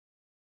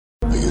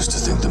used to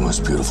think the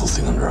most beautiful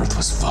thing on earth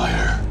was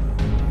fire.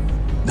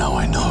 Now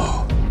I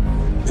know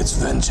it's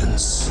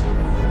vengeance.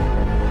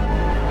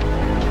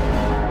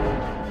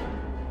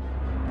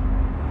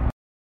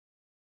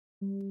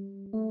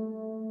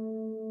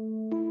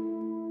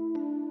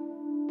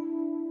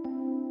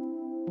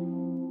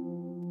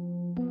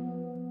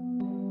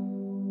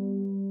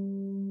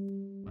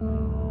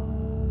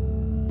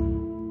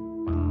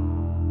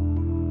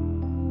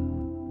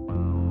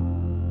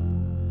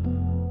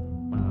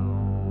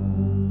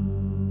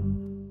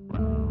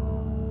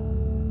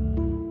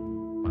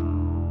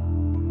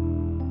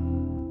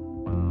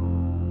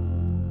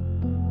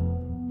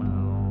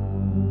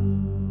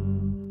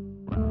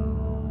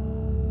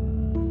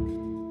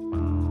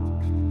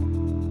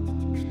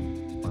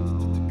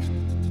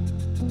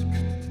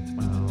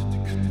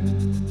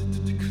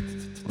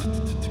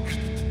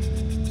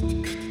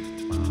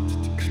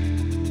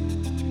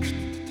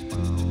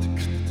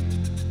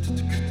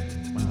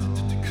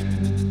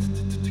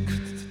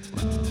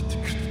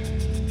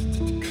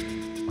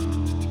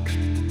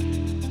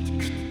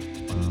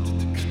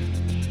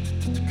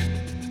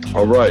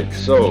 All right,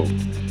 so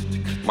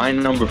my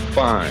number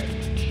 5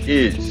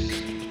 is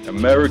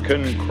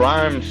American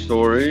Crime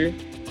Story,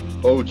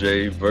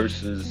 OJ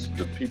versus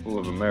the People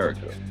of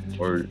America,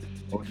 or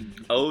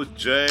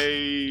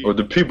OJ, or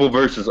the People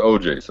versus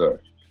OJ. Sorry.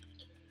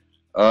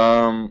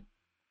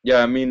 Yeah,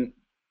 I mean,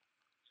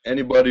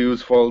 anybody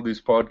who's followed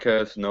these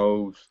podcasts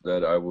knows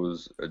that I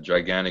was a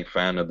gigantic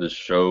fan of this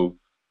show.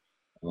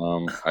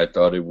 I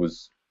thought it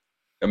was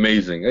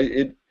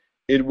amazing.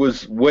 It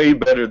was way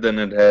better than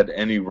it had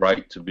any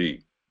right to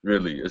be,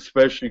 really,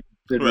 especially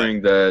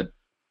considering that.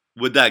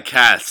 With that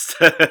cast.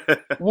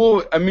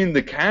 Well, I mean,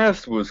 the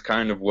cast was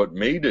kind of what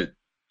made it,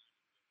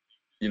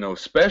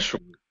 special.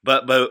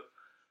 But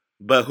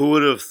who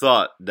would have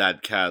thought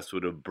that cast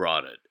would have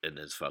brought it in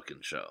this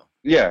fucking show?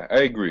 Yeah, I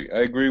agree.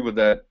 I agree with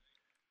that.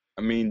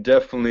 I mean,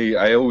 definitely,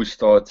 I always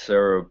thought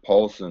Sarah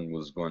Paulson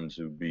was going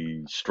to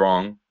be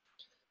strong.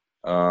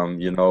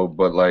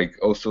 But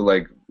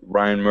also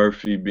Ryan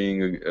Murphy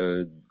being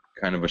a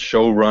kind of a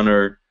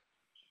showrunner,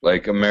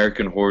 like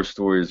American Horror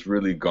Story has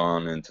really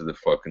gone into the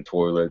fucking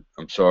toilet.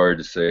 I'm sorry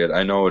to say it.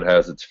 I know it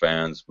has its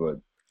fans, but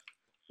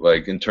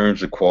like in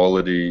terms of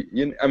quality,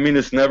 I mean,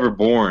 it's never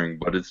boring,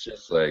 but it's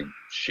just like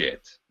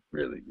shit,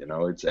 really.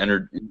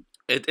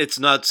 It's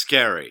not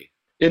scary.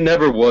 It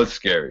never was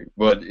scary,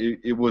 but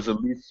it was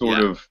at least sort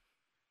of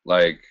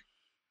like,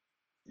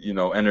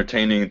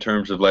 entertaining in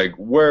terms of like,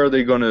 what are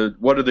they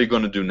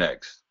gonna do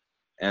next?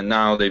 And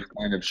now they've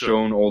kind of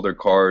shown all their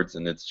cards,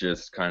 and it's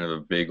just kind of a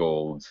big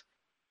old,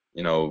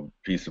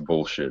 piece of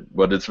bullshit.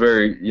 But it's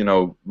very,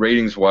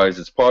 ratings wise,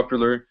 it's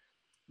popular.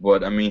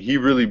 But I mean, he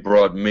really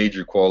brought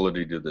major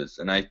quality to this,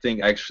 and I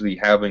think actually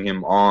having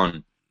him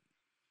on,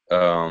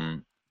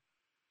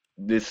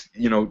 this,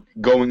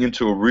 going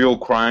into a real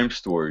crime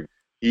story,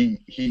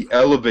 he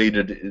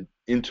elevated it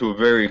into a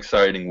very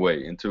exciting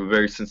way, into a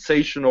very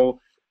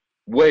sensational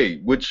way,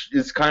 which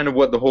is kind of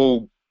what the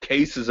whole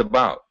case is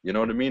about. You know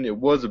what I mean? It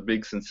was a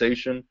big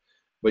sensation,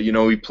 but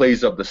he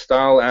plays up the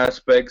style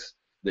aspects,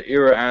 the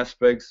era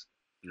aspects.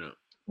 Yeah.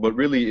 But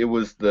really, it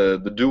was the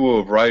duo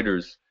of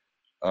writers,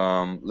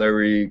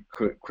 Larry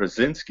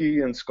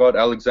Krasinski and Scott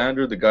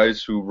Alexander, the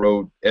guys who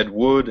wrote Ed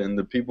Wood and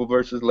The People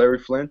versus Larry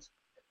Flint.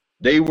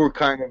 They were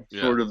kind of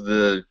sort of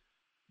the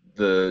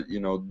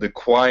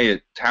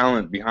quiet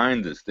talent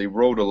behind this. They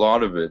wrote a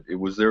lot of it. It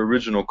was their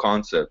original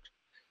concept.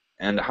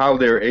 And how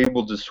they're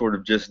able to sort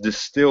of just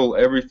distill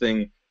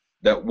everything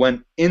that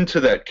went into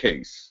that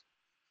case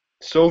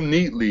so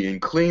neatly and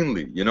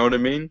cleanly, you know what I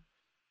mean?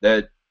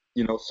 That,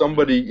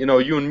 somebody,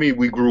 you and me,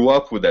 we grew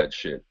up with that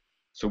shit.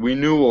 So we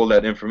knew all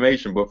that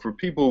information. But for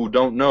people who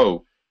don't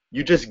know,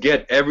 you just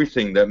get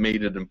everything that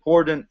made it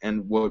important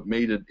and what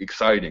made it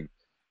exciting.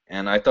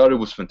 And I thought it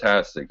was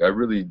fantastic. I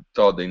really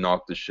thought they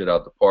knocked this shit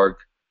out the park.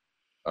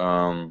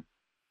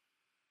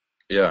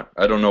 Yeah,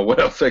 I don't know what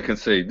else I can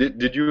say.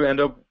 Did you end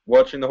up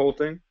watching the whole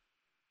thing?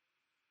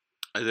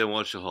 I didn't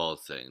watch the whole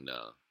thing,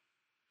 no.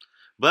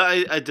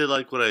 But I did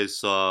like what I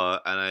saw,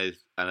 and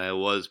I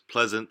was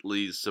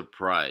pleasantly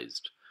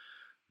surprised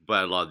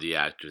by a lot of the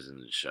actors in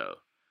the show.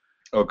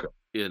 Okay.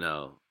 David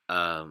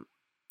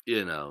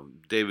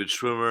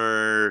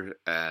Schwimmer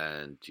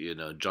and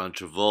John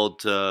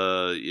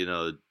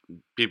Travolta,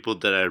 people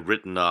that I had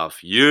written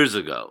off years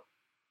ago.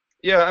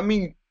 Yeah, I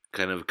mean,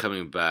 kind of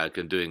coming back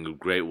and doing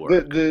great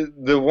work.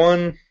 The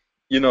one,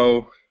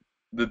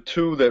 the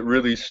two that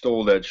really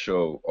stole that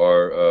show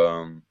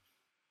are,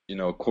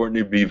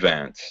 Courtney B.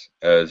 Vance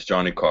as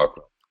Johnny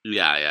Cochran.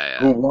 Yeah.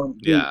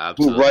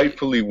 Who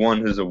rightfully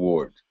won his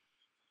award,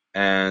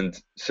 and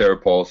Sarah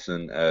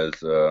Paulson as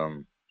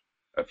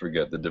I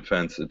forget, the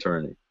defense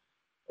attorney,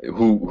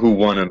 who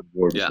won an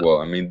award as well.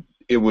 I mean,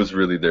 it was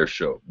really their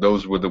show.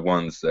 Those were the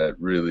ones that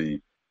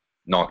really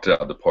knocked it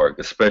out of the park,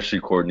 especially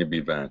Courtney B.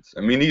 Vance.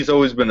 I mean, he's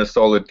always been a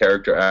solid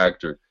character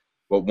actor,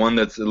 but one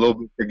that's a little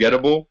bit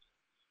forgettable.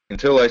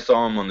 Until I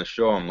saw him on the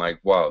show, I'm like,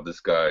 wow, this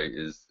guy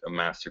is a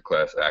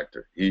masterclass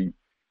actor. He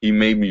he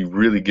made me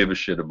really give a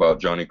shit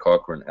about Johnny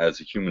Cochran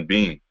as a human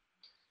being,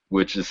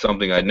 which is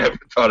something I never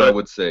thought I But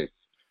would say.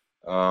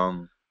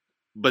 Um,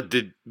 but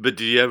did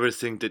you ever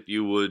think that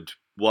you would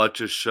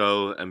watch a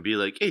show and be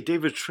like, "Hey,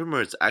 David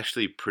Schwimmer is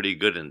actually pretty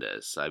good in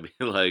this"? I mean,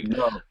 like,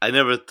 no, I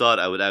never thought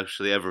I would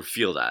actually ever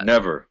feel that.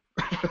 never.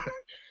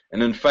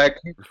 And in fact,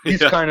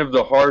 he's Yeah, kind of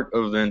the heart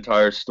of the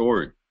entire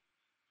story.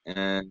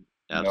 And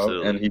and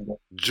absolutely. he,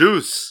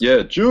 Juice.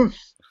 yeah,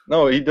 Juice.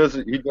 No, he does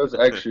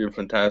actually a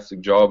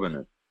fantastic job in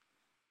it.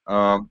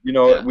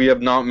 Yeah, We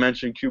have not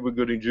mentioned Cuba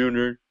Gooding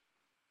Jr.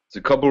 It's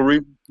a couple of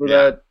reasons for yeah,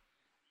 that.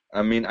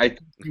 I mean, I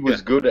think he yeah.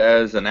 was good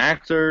as an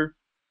actor,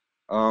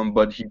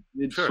 but he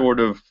did Sure. sort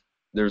of.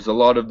 There's a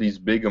lot of these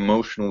big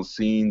emotional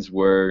scenes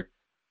where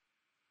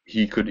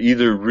he could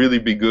either really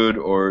be good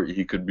or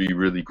he could be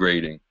really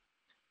grating.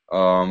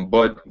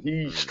 But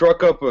he Mm.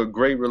 struck up a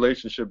great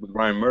relationship with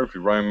Ryan Murphy.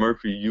 Ryan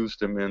Murphy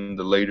used him in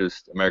the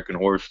latest American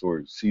Horror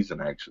Story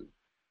season, actually,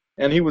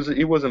 and he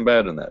wasn't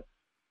bad in that.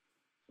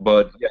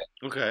 But yeah,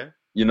 Okay.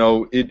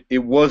 it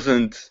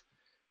wasn't.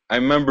 I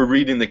remember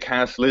reading the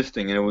cast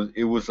listing, and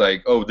it was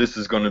like, oh, this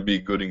is going to be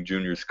Gooding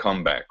Jr.'s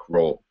comeback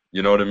role.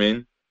 You know what I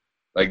mean?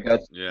 Like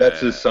that's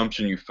the Yeah,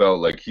 assumption you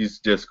felt. Like he's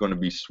just going to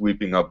be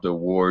sweeping up the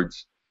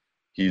awards.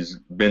 He's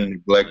been yeah,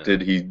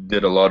 neglected. He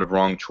did a lot of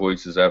wrong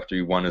choices after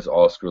he won his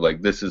Oscar.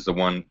 Like this is the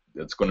one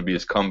that's going to be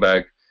his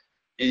comeback.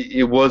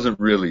 It wasn't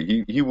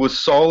really. He was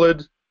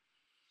solid,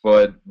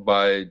 but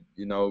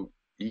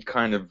he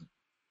kind of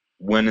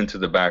went into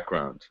the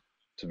background.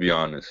 To be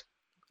honest,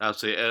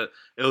 absolutely.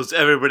 It was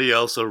everybody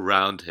else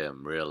around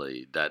him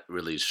really that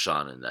really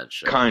shone in that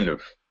show. kind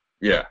of.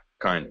 Yeah,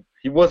 kind of.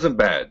 He wasn't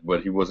bad,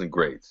 but he wasn't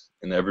great,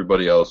 and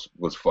everybody else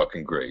was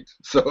fucking great.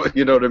 So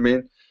you know what I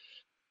mean.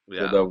 So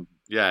Yeah, that was,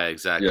 yeah, yeah.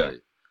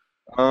 exactly.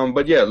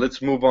 But yeah,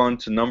 let's move on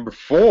to number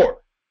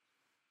four,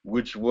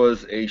 which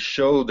was a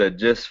show that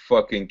just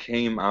fucking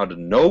came out of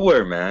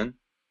nowhere, man.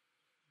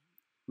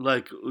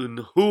 Like,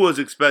 who was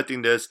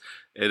expecting this?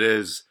 It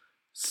is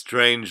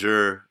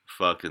Stranger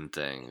fucking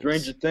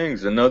Stranger Things.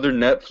 Things, another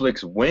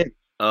Netflix win,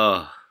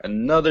 Oh,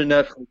 another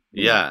Netflix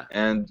win, yeah,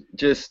 and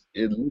just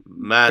it literally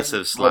came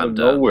massive out slam of dunk.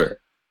 nowhere.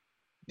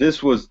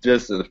 This was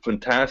just a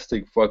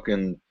fantastic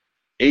fucking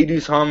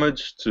 80s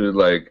homage to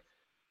like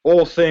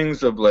all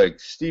things of like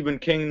Stephen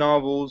King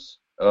novels,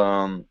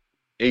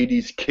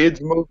 80s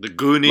kids movies, The like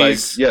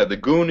Goonies. yeah, The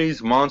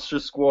Goonies, Monster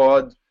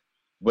Squad,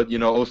 but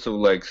also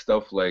like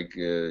stuff like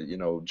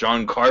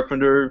John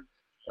Carpenter.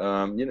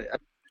 You know,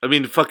 I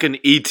mean, fucking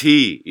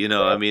E.T. I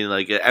yeah, mean,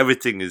 like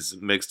everything is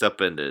mixed up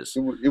in this.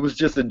 it was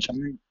just a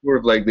giant sort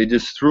of like they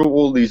just threw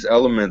all these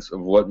elements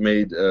of what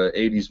made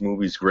 80s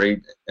movies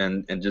great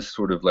and just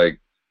sort of like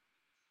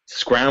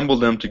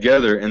scrambled them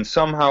together and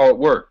somehow it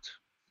worked.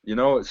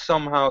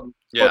 Somehow the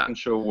Yeah. fucking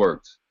show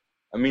worked.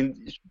 I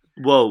mean,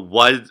 Well,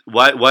 why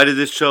did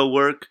this show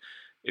work?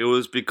 It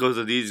was because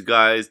of these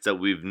guys that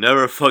we've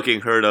never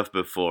fucking heard of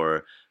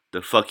before,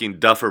 the fucking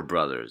Duffer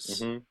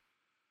Brothers. mhm.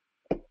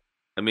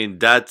 I mean,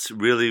 that's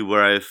really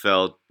where I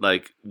felt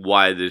like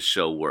why this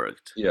show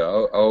worked. Yeah,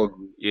 I'll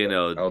agree to You that.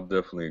 know, I'll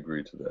definitely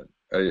agree to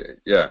that.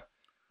 Yeah,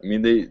 I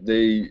mean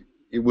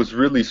it was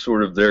really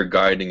sort of their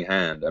guiding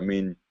hand. I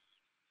mean,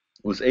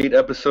 it was 8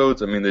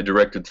 episodes. I mean, they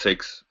directed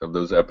 6 of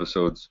those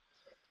episodes,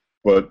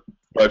 but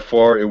by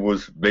far it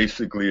was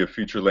basically a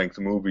feature-length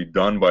movie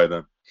done by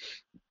them.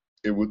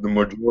 It was the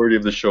majority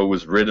of the show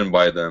was written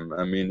by them.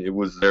 I mean, it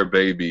was their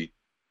baby,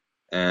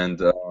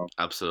 and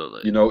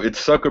absolutely. it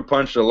sucker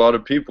punched a lot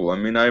of people. I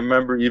mean, I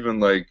remember even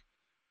like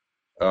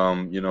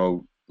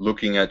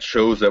looking at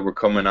shows that were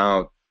coming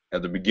out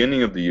at the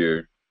beginning of the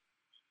year,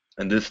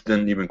 and this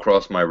didn't even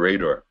cross my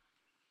radar.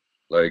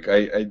 Like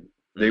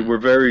they Mm, were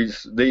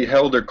they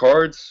held their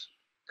cards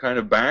kind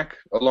of back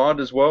a lot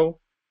as well.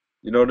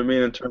 You know what I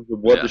mean in terms of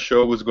what the yeah.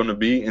 show was going to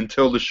be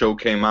until the show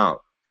came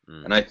out.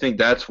 Mm, And I think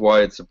that's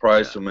why it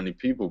surprised yeah. so many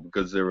people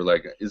because they were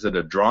like, is it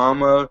a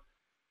drama?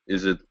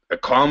 Is it a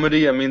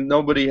comedy? I mean,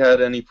 nobody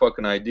had any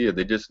fucking idea.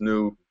 They just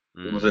knew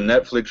it was a Mm,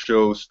 Netflix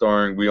show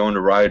starring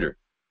Winona Ryder,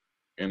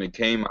 and it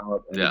came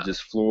out and it yeah.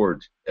 just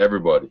floored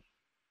everybody.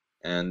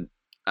 And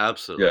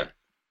yeah, Absolutely.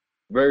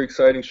 very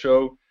exciting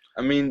show.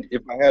 I mean,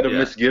 if I had a Yeah.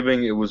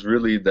 misgiving, it was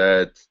really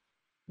that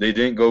they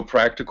didn't go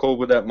practical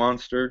with that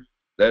monster.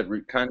 That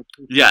kind of.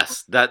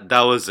 Yes, that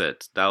was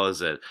it. That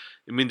was it.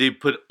 I mean, they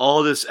put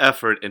all this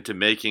effort into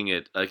making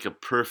it like a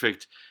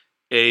perfect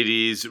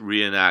 80s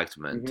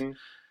reenactment. Hmm.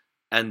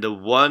 And the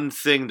one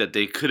thing that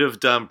they could have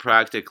done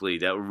practically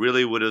that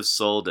really would have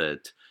sold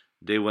it,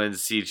 they went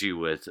CG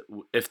with.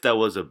 If that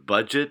was a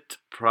budget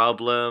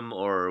problem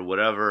or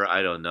whatever,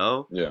 I don't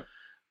know. Yeah,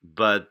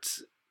 But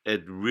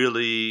it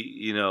really,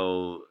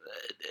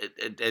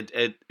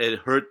 it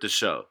hurt the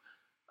show,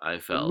 I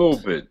a little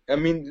felt. bit. I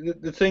mean,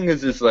 the thing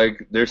is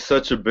like there's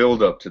such a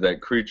build up to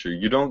that creature.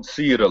 You don't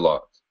see it a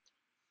lot,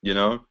 you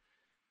know,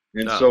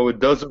 and No. so it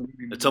doesn't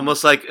really matter.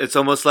 It's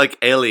almost like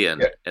Yeah,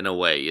 Alien in a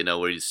way,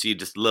 where you see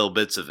just little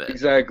bits of it.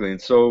 exactly.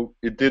 And so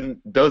it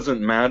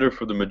doesn't matter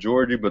for the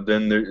majority, but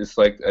then it's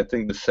like I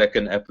think the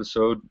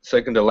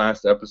second to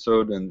last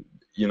episode, and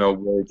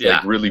where it's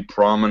like Yeah. really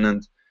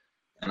prominent.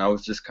 and I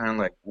was just kind of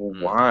like, well,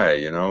 Mm. why?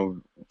 You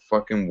know,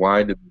 fucking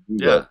why did they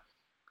do that? Yeah.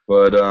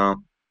 But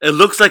It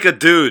looks like a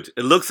dude.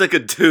 It looks like a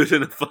dude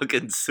in a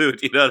fucking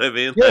suit. You know what I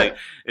mean? Like yeah,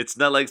 it's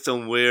not like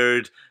some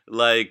weird,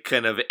 like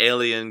kind of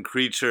alien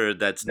creature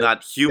that's that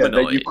not yeah,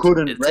 that you humanoid.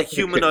 couldn't It's a replicate.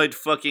 humanoid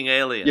fucking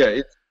Yeah, alien.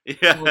 it's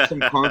like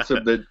some Yeah.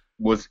 concept that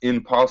was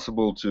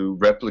impossible to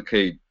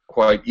replicate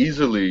quite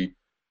easily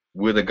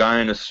with a guy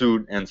in a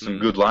suit and some Mm.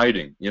 good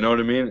lighting. You know what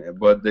I mean?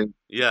 But the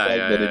Yeah, fact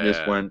yeah, that it yeah,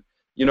 just yeah. went,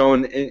 you know,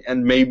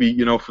 and maybe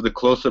you know for the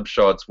close-up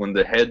shots when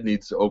the head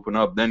needs to open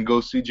up, then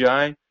go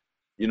CGI.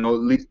 You know,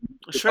 at least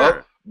it up.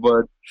 Sure,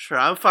 But sure.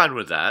 I'm fine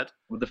with that.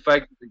 with the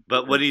fact that they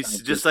But when couldn't he's kind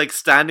of just just like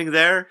standing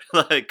there,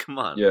 like, come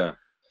on. yeah.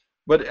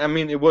 But I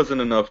mean, it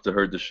wasn't enough to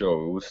hurt the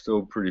show. It was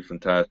still pretty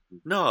fantastic.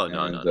 No,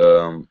 no, And no,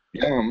 no,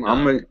 yeah,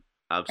 I'm no. a,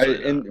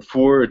 Absolutely not. and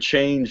for a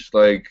change,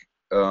 like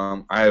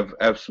I have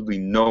absolutely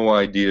no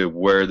idea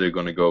where they're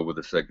going to go with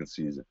the second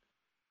season.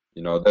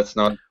 You know, that's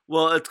not.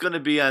 Well, it's going to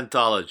be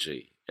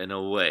anthology in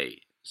a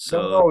way.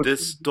 No, So no, it's this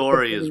going to be a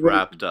story is continuation.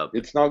 wrapped up.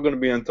 It's not going to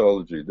be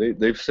anthology.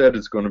 They've said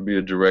it's going to be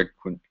a direct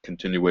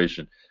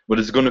continuation, but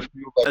it's going to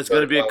feel like It's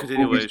going to be a a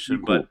movie continuation,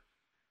 sequel. but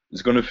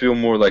It's going to feel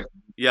more like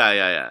yeah,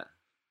 yeah, yeah.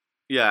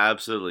 Yeah,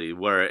 absolutely.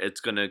 Where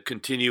it's going to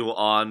continue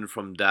on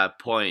from that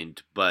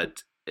point,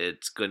 but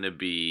it's going to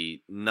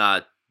be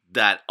not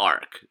that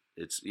arc.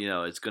 It's,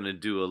 it's going to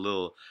do a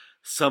little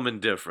something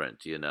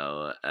different,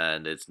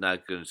 and it's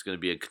not going it's going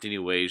to be a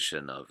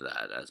continuation of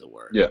that as it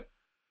were. yeah.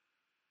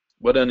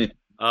 But any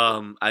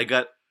I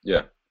got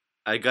yeah.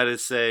 I got to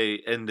say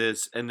in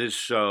this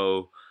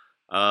show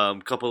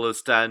couple of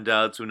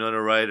standouts.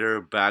 Winona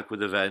Ryder back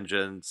with a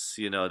vengeance.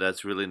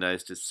 That's really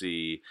nice to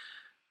see.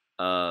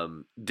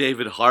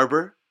 David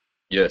Harbour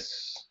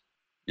Yes.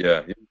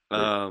 Yeah.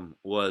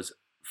 was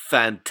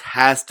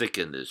fantastic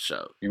in this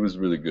show. He was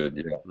really good.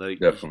 Yeah. Like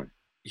Definitely.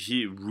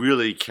 he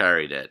really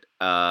carried it.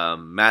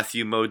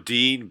 Matthew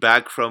Modine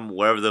back from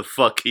wherever the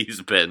fuck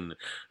he's been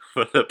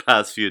for the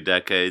past few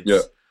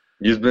Yeah. decades.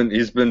 He's been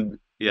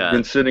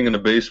Yeah, sitting in the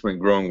basement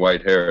growing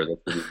white hair.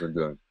 That's what he's been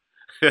doing.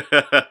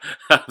 Yeah.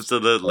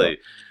 absolutely.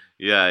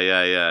 Yeah,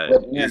 yeah, yeah.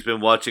 But yeah, He's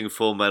been watching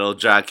Full Metal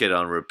Jacket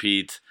on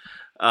repeat.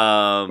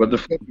 but the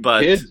fucking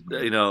But kids,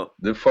 man.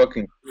 The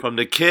fucking from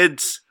the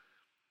kids,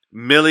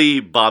 Millie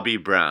Bobby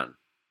Brown.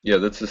 yeah,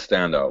 that's the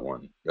standout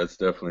one. That's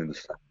definitely the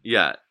standout.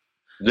 Yeah,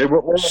 They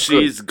were all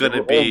good. she's They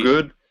gonna were all be.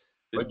 good,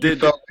 but you They,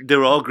 felt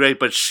they're all great,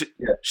 but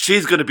yeah,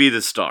 she's gonna be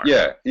the star.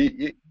 yeah.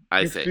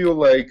 I You think. feel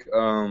like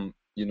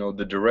you know,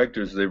 the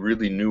directors they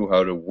really knew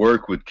how to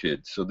work with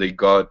kids, so they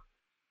got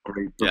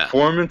great Yeah,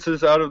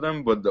 performances out of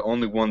them. But the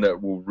only one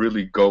that will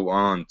really go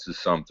on to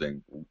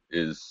something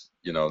is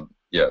you know,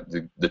 yeah,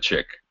 the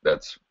chick.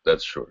 That's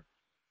sure.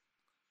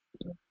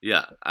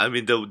 yeah. I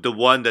mean, the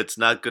one that's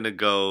not gonna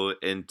go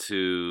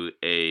into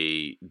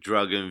a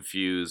drug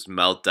infused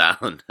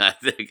meltdown. I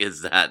think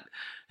is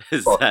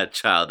Fuck. that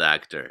child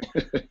actor.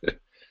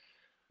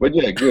 But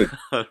yeah, good.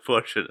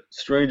 Unfortunate,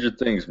 Stranger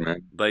Things,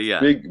 man. but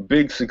yeah,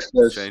 Big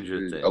success.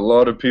 Stranger A Things,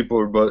 lot of people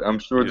are, but I'm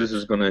sure this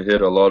is huge. gonna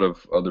hit a lot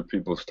of other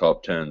people's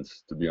top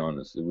tens. To be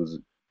honest, it was a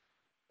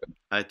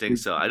I think big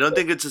so. I don't success.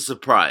 think it's a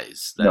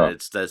surprise that No.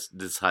 it's that's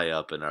this high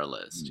up in our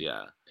list.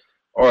 Yeah,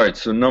 All right,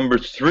 so number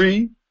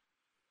three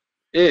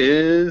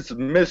is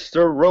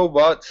Mr.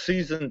 Robot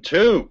season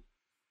two.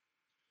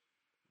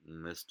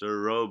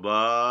 Mr.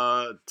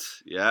 Robot.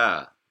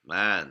 Yeah,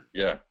 man.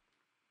 Yeah.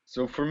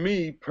 So for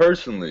me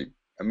personally,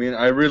 I mean,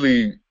 I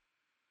really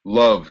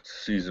loved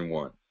season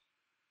one.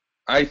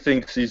 I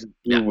think season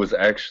two Yeah. was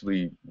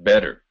actually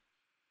better.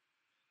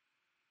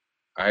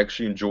 I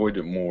actually enjoyed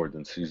it more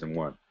than season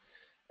one.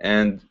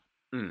 And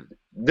Mm,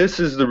 this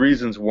is the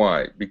reasons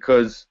why.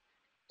 Because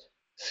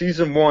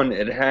season one,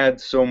 it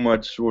had so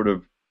much sort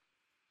of,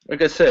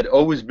 like I said,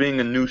 always being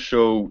a new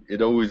show,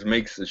 it always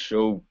makes the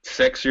show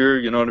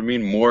sexier, you know what I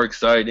mean? More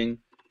exciting.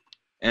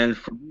 And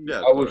for me, yeah,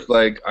 of I was course.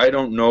 like, I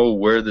don't know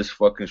where this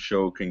fucking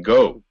show can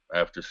go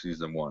after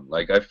season one.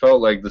 Like, I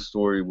felt like the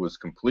story was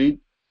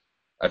complete.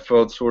 I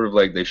felt sort of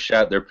like they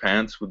shat their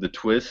pants with the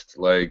twist.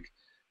 Like,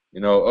 you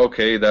know,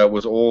 okay, that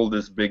was all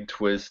this big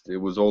twist. It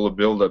was all a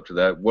build up to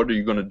that. What are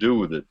you going to do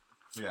with it?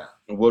 Yeah.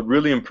 And what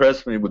really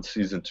impressed me with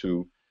season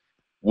two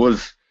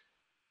was,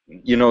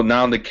 you know,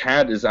 now the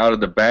cat is out of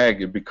the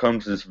bag. It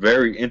becomes this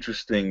very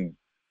interesting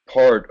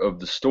part of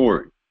the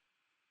story.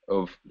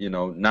 Of, you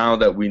know, now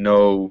that we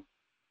know,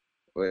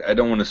 I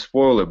don't want to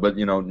spoil it, but,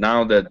 you know,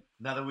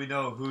 Now that we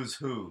know who's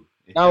who.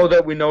 now Yeah.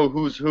 that we know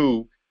who's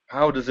who,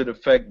 how does it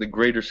affect the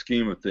greater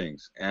scheme of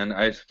things? And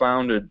I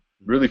found it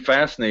really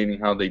fascinating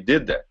how they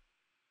did that.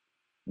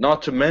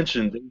 Not to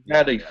mention, they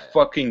had Yeah, a yeah,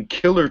 fucking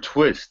killer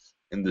twist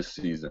in this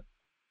season.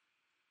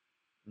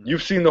 yeah.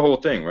 You've seen the whole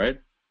thing, right?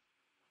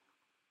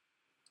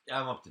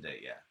 Yeah, I'm up to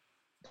date. Yeah.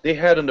 They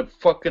had a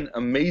fucking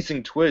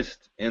amazing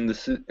twist in the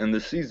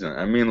season.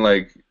 I mean,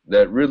 like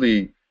that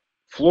really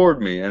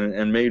floored me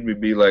and made me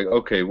be like,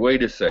 okay,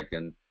 wait a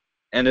second.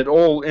 And it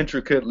all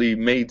intricately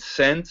made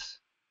sense.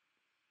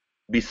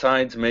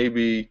 Besides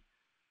maybe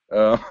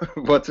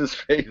What's his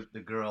face? The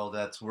girl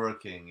that's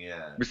working,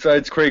 yeah.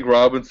 Besides Craig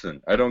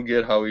Robinson, I don't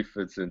get how he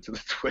fits into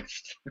the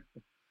twist.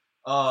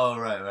 Oh,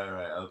 right.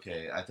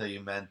 Okay, I thought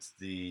you meant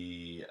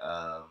the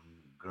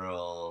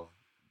girl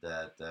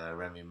that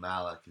Remy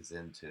Malek is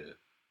into.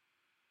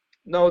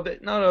 No,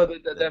 that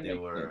That they makes sense.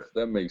 were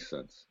That makes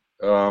sense.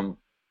 Um,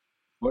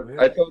 but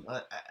I really thought,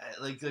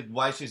 like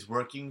why she's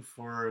working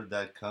for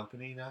that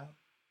company now.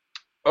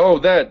 oh,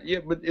 that, yeah,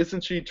 but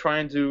isn't she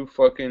trying to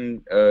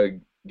fucking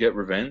get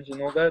revenge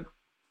and all that?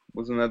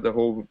 Wasn't that the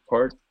whole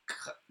part?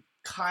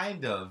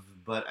 Kind of,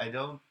 but I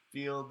don't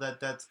feel that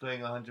that's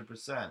going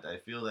 100%. I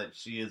feel that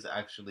she is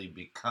actually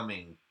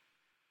becoming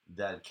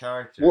that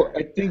Well, character,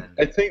 I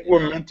and think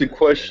we're meant to in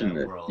question that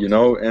it, world.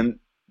 and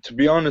to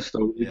be honest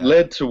though, it Yeah,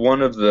 led to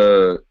one of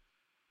the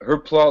her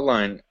plot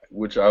line,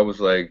 which I was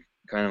like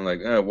kind of like,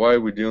 why are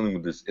we dealing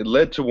with this? It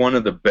led to one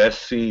of the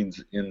best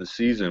scenes in the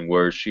season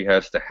where she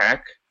has to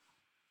hack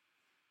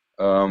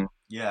um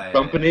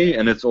company, yeah.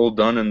 and it's all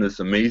done in this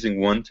amazing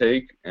one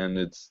take, and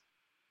it's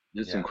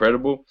just Yeah.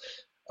 incredible.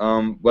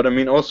 But I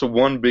mean, also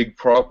one big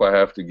prop I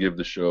have to give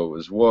the show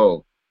as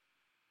well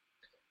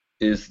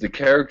is the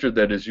character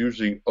that is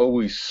usually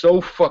always so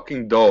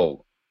fucking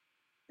dull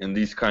in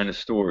these kind of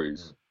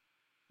stories, Mm.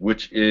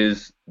 which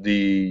is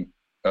the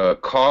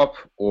cop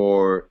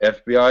or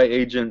FBI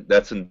agent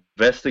that's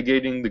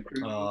investigating the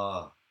criminal,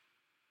 Uh,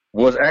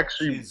 was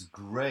actually, she's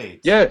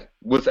great. yeah,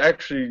 was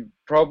actually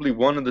probably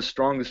one of the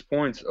strongest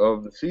points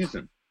of the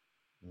season.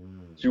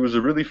 Mm. She was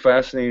a really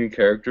fascinating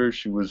character.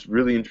 She was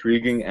really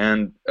intriguing,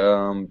 and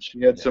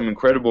she had Yeah, some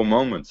incredible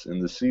moments in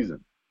the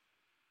season.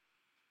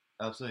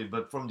 absolutely.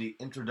 But from the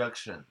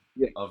introduction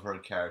Yeah, of her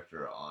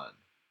character on,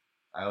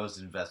 I was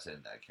invested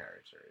in that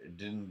character. It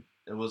didn't.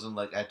 It wasn't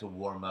like I had to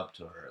warm up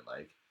to her.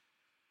 Like,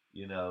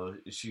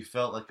 she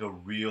felt like a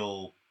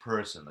real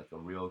person, like a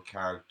real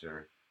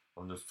character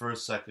from the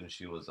first second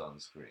she was on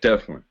screen.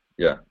 definitely.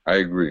 Yeah, I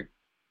agree.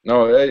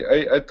 No,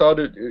 I thought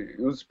it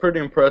was pretty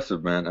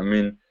impressive, man. I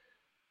mean,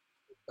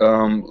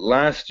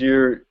 last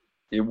year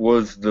it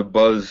was the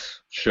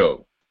buzz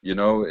show.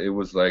 It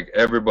was like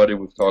everybody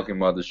was Yeah. talking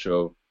about the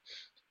show,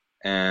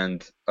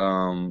 and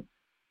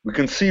we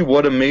can see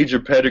what a major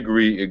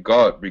pedigree it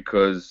got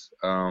because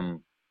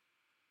Sam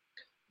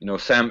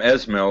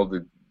Esmail,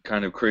 the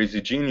kind of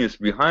crazy genius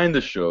behind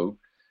the show,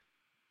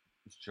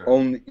 Sure.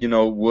 only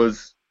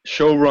was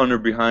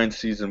showrunner behind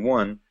season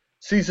one.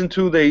 Season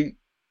two,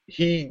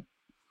 he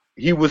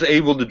he was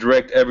able to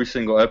direct every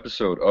single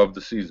episode of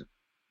the season.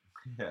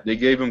 Yeah. They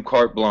gave him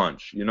carte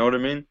blanche. You know what I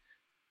mean?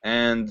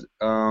 And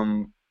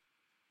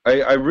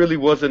I really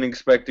wasn't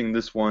expecting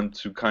this one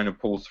to kind of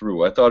pull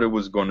through. I thought it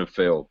was going to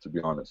fail, to be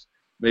honest.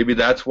 Maybe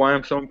that's why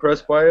I'm so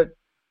impressed by it.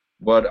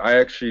 But I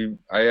actually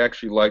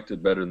liked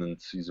it better than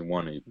season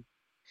one even.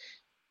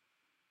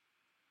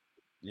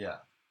 Yeah,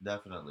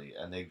 definitely.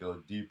 And they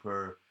go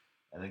deeper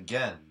and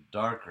again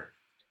darker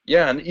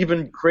Yeah, and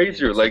even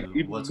crazier, like into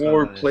even what's going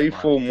more on in his playful,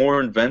 mind.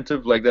 more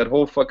inventive, like that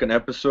whole fucking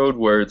episode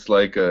where it's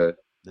like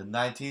The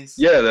 90s.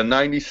 yeah, the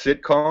 '90s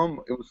sitcom.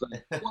 It was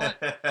like what?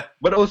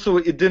 But also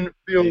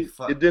they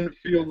fu- it didn't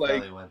feel they like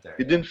finally went there.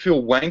 it Yeah. didn't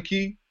feel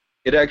wanky.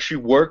 It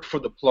actually worked for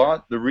the Yeah.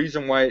 plot, the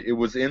reason why it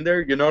was in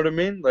there, you know what I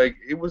mean? Like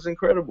it was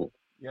incredible.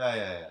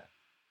 Yeah.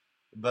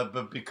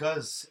 But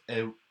because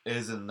it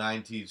is a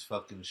 90s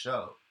fucking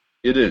show,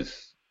 It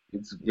is.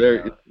 It's you very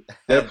know, it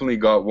and definitely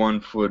got one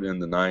foot in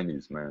the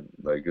 '90s, man.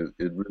 Like it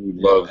really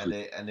yeah, loves and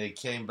it.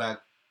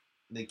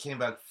 they came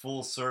back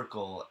full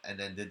circle and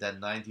then did that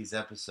 90s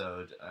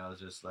episode. I was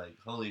just like,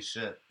 holy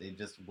shit, they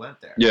just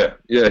went there. Yeah,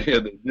 they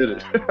did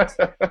And it.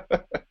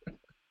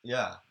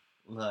 yeah,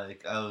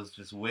 like I was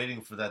just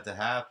waiting for that to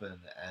happen,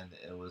 and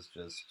it was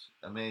just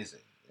amazing.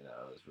 It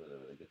was really,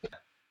 really good.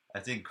 I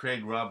think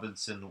Craig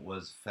Robinson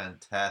was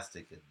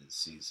fantastic in this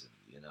season.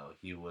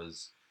 He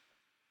was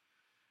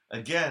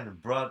again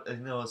brought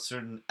a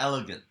certain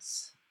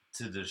elegance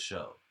to the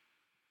show.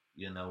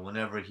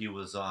 Whenever he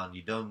was on,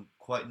 you don't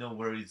quite know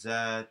where he's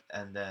at,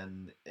 and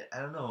then I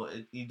don't know,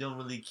 you don't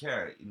really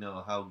care.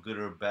 How good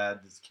or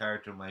bad this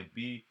character might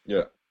be,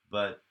 Yeah.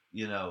 but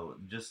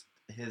just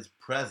his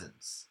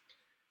presence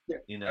Yeah.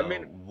 I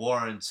mean,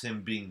 warrants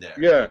him being there.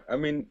 yeah, I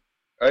mean,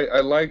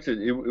 I liked it.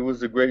 It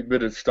was a great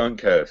bit of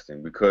stunt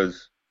casting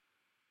because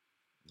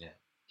Yeah.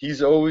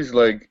 he's always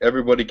like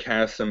everybody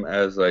casts him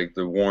as like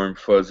the warm,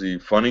 fuzzy,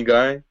 funny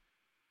guy,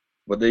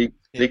 but they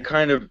Yeah.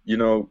 kind of,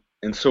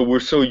 and so we're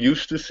so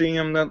used to seeing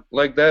him that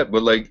like that.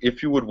 But like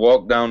if you would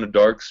walk down a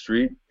dark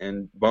street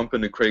and bump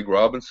into Craig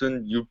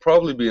Robinson, you'd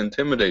probably be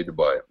intimidated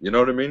by him. You know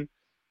what I mean?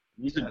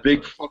 He's a Yeah, of big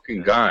course.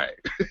 fucking Yeah. guy,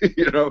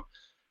 you know.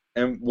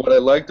 And what I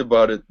liked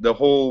about it, the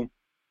whole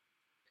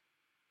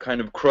kind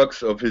of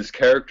crux of his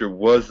character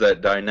was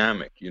that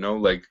dynamic,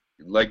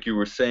 like you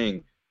were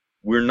saying,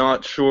 we're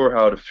not sure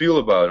how to feel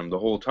about him the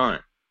whole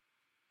time.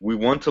 We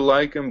want to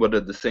like him, but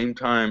at the same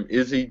time,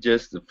 is he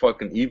just a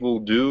fucking evil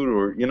dude,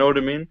 or you know what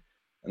I mean?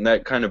 And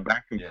that kind of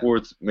back and Yeah.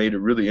 forth made it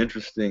really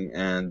interesting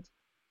and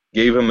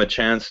gave him a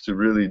chance to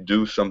really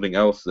do something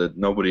else that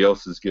nobody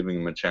else is giving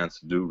him a chance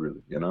to do,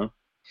 really.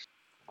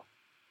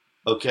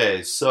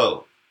 Okay,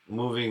 so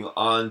moving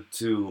on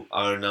to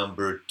our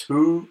number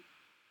 2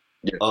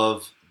 Yeah.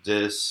 of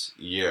this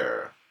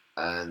year.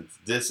 And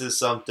this is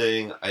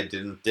something I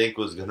didn't think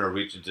was going to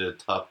reach into the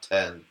top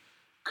 10,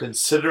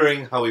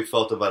 considering how we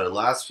felt about it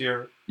last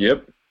year.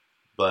 Yep.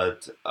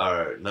 But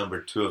our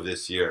number 2 of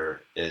this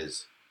year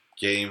is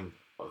Game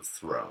of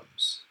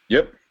Thrones.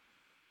 Yep.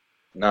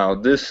 Now,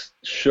 this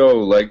show,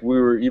 like we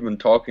were even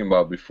talking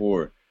about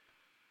before,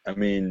 I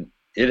mean,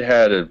 it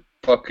had a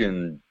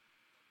fucking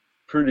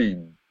pretty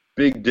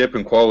big dip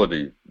in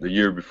quality the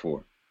year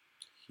before.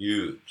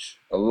 Huge.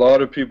 A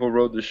lot of people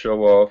wrote the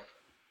show off,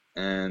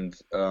 and,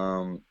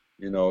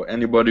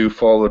 anybody who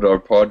followed our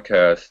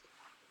podcast,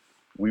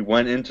 we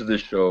went into the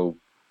show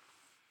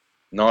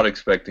not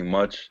expecting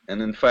much,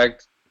 and in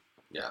fact,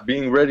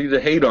 being ready to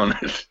hate on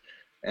it.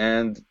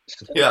 And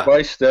step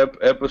by step,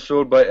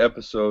 episode by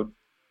episode,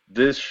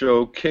 this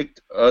show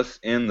kicked us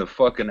in the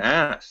fucking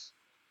ass.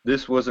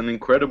 This was an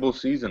incredible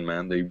season,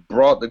 man. They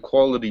brought the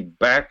quality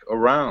back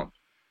around.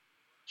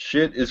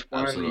 Shit is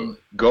finally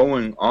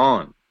going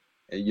on.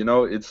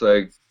 It's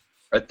like,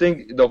 I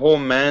think the whole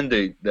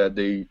mandate that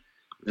they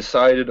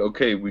decided,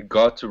 okay, we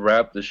got to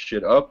wrap this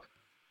shit up,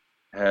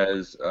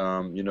 has,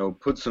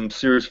 put some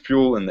serious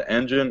fuel in the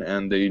engine,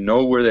 and they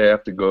know where they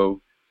have to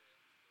go.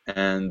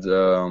 And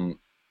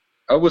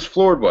I was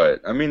floored by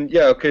it. I mean,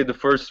 yeah, okay, the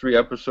first 3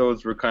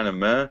 episodes were kind of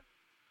meh,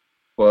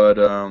 but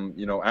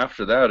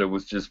after that, it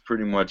was just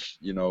pretty much,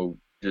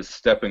 just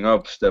stepping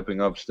up.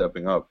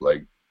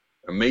 Like,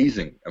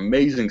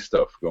 amazing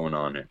stuff going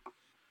on here.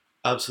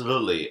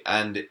 Absolutely,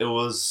 and it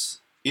was,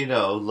 it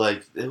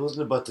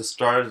wasn't about the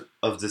start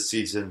of the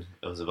season;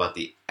 it was about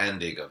the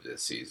ending of the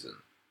season.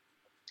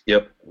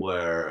 Yep.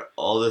 Where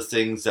all the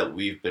things that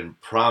we've been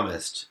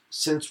promised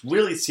since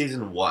really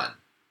season 1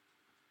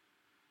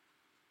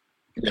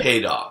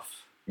 paid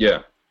off.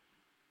 Yeah.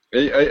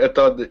 I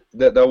thought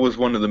that was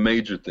one of the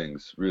major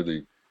things,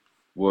 really,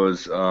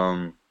 was,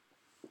 in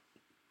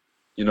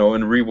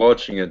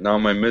rewatching it, now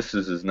my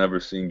missus has never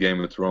seen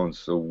Game of Thrones,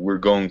 so we're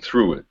going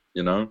through it,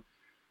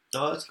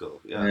 Oh, that's cool,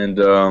 yeah.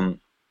 And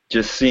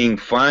just seeing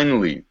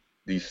finally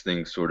these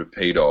things sort of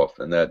paid off,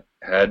 and that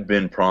had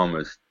been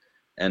promised,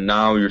 and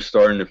now you're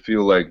starting to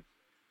feel like,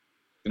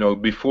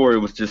 before it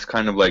was just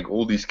kind of like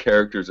all these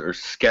characters are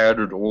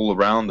scattered all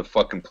around the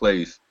fucking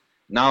place.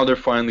 Now they're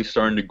finally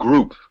starting to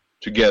group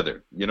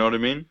together. You know what I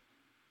mean?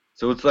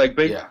 So it's like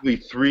basically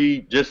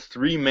three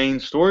main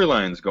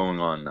storylines going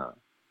on now.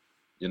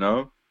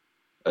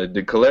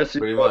 The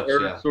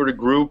Khaleesi sort of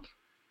group.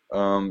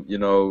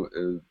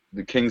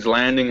 The King's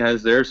Landing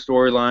has their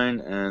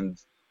storyline, and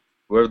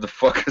whoever the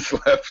fuck is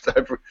left,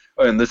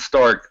 and the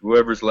Stark,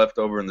 whoever's left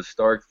over in the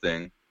Stark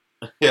thing.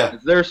 Yeah,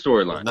 it's their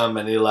storyline. Not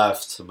many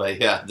left, but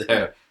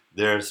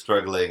they're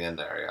struggling in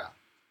there. Yeah.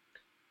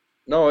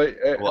 No,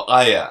 well,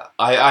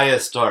 Arya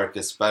Stark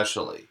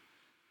especially,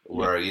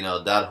 where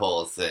that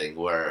whole thing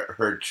where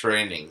her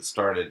training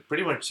started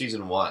pretty much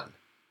season 1.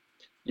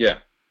 Yeah,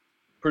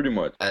 pretty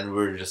much. And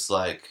we're just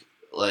like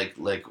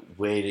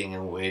waiting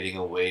and waiting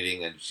and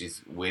waiting, and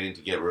she's waiting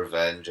to get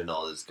revenge and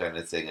all this kind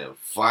of thing, and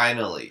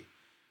finally,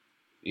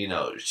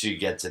 she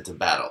gets into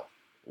battle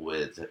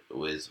with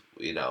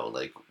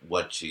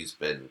what she's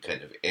been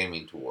kind of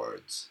aiming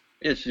towards.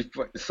 Yeah,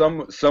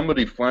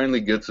 somebody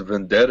finally gets a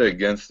vendetta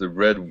against the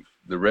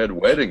Red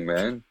Wedding,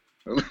 man.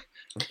 That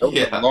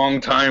was a long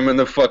time in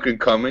the fucking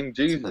coming.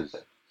 Jesus.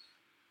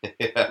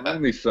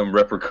 Finally some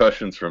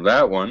repercussions from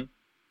that one.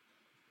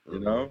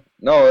 No,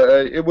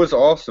 it was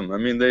awesome. I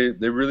mean,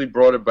 they really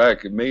brought it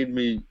back. It made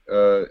me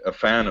a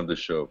fan of the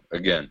show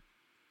again.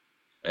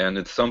 And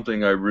it's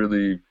something I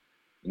really,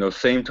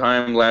 same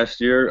time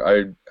last year,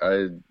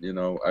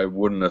 I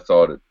wouldn't have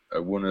thought it. I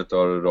wouldn't have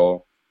thought it at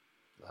all.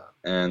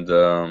 And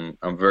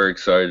I'm very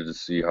excited to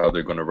see how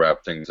they're going to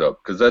wrap things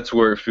up, because that's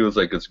where it feels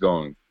like it's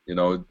going.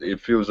 It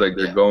feels like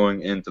they're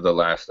going into the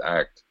last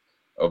act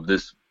of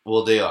this.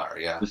 Well, they are,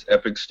 this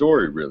epic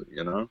story, really,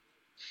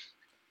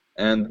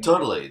 And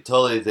totally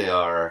they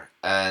are,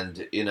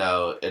 and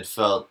it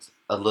felt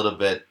a little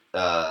bit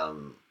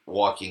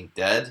Walking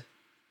Dead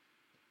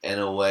in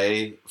a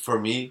way for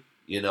me.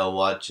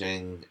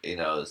 Watching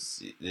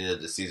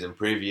the season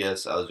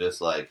previous, I was just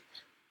like,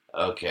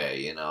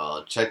 okay,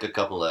 I'll check a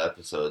couple of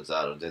episodes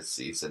out of this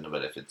season,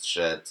 but if it's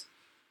shit,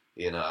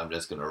 I'm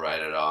just going to write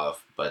it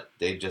off. But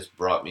they just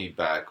brought me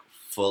back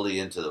fully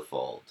into the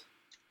fold.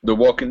 The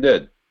Walking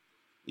Dead.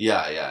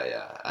 Yeah.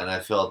 And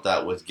I felt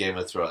that with Game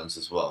of Thrones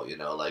as well,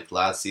 like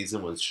last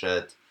season was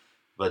shit,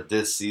 but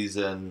this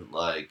season,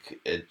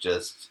 it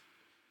just,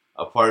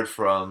 apart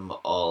from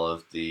all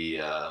of the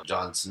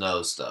Jon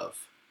Snow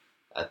stuff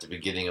at the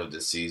beginning of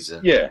the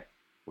season,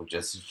 we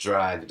just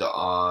dragged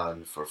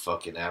on for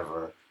fucking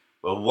ever.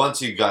 But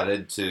once you got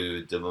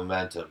into the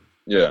momentum,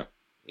 yeah,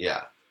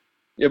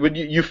 but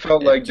you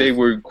felt like they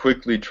were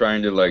quickly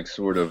trying to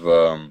sort of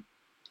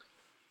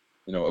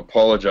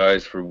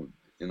apologize for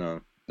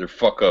their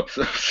fuck ups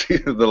of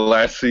the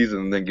last season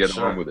and then get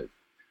on with it.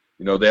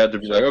 They had to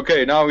be like,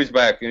 okay, now he's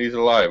back and he's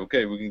alive.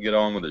 Okay, we can get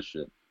on with this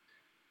shit.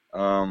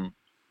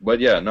 But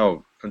yeah,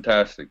 no,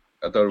 fantastic.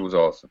 I thought it was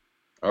awesome.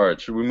 All right,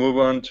 should we move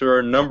on to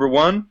our number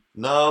one?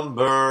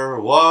 Number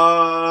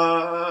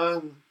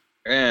one.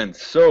 And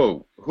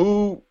so,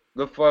 who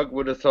the fuck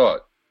would have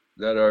thought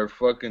that our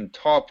fucking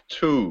top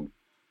two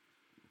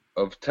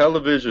of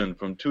television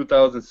from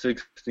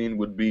 2016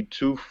 would be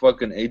two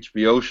fucking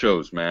HBO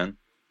shows, man?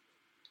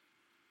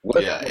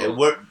 Yeah, and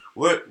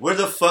Westworld. where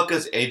the fuck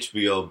has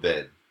HBO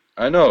been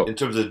I know, in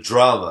terms of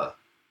drama?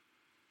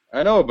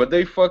 I know, but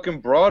they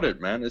fucking brought it,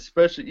 man.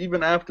 Especially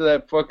even after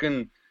that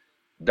fucking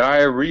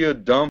diarrhea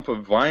dump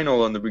of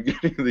vinyl on the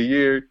beginning of the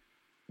year.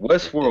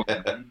 Westworld,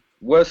 man.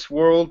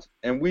 Westworld,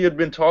 and we had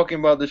been talking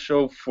about the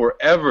show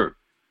forever.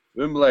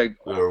 We were like,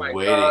 oh my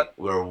god,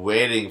 We're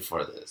waiting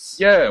for this.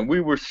 yeah, and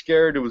we were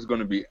scared it was going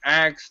to be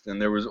axed,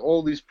 and there was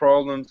all these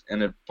problems,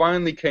 and it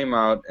finally came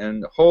out,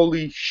 and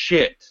holy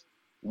shit,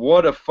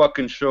 what a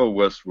fucking show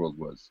Westworld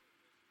was.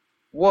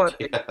 What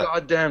a Yeah,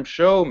 goddamn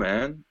show,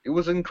 man. It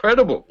was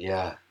incredible.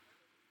 yeah,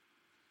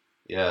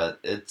 yeah.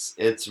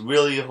 It's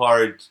really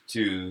hard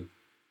to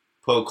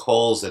poke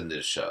holes in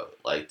this show.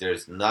 Like,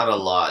 there's not a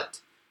lot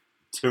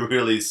to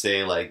really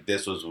say like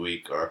this was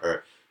weak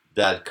or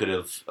that could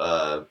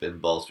have been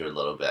bolstered a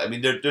little bit. I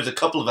mean, there's a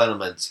couple of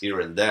elements here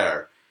and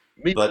there,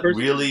 Me but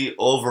personally, really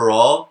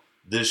overall,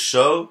 this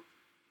show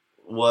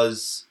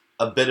was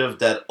a bit of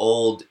that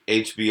old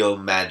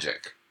HBO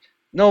magic.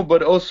 no,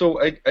 but also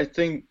I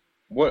think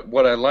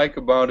what I like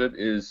about it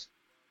is,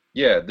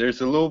 yeah,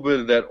 there's a little bit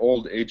of that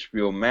old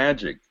HBO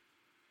magic,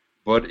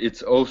 but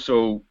it's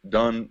also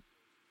done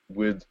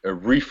with a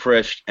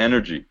refreshed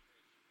energy.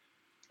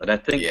 And I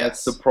think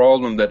that's the Yes.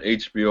 problem that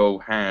HBO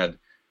had,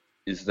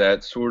 is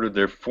that sort of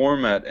their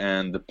format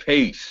and the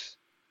pace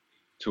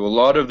to a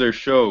lot of their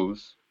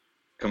shows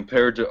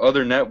compared to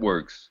other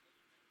networks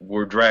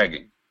were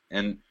dragging.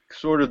 And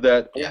sort of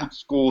that Yeah. old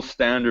school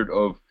standard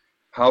of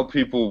how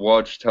people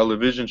watch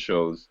television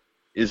shows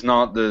is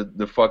not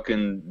the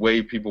fucking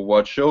way people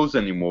watch shows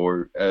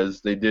anymore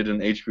as they did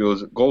in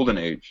HBO's golden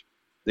age.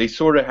 They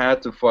sort of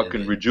had to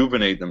fucking Indeed.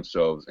 rejuvenate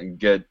themselves and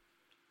get,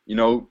 you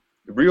know,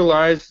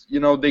 realize,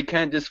 they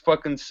can't just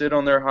fucking sit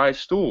on their high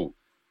stool.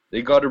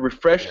 They got to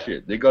refresh Yeah.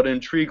 shit. They got to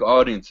intrigue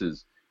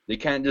audiences. They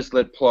can't just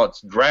let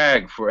plots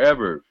drag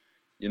forever.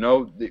 We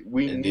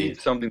need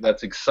Indeed. something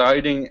that's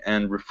exciting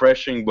and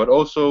refreshing, but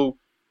also,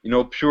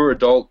 pure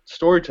adult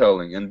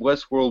storytelling. And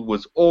Westworld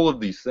was all of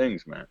these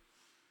things, man.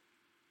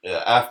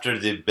 Yeah, after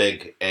the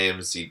big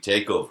AMC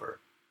takeover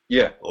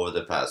Yeah. over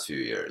the past few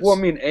Well,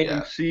 I years. mean, Yeah.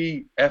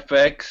 AMC,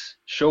 FX,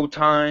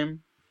 Showtime,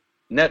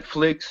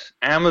 Netflix,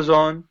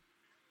 Amazon.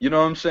 You know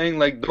what I'm saying?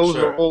 Like, those are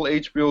Sure. all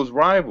HBO's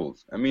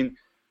rivals. I mean,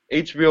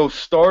 HBO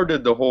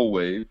started the whole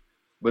wave,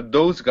 but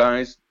those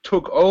guys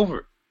took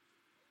over.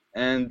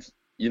 And,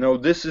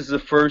 this is the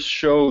first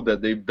show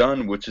that they've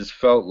done which has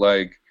felt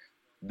like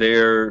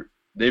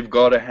they've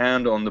got a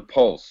hand on the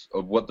pulse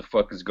of what the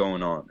fuck is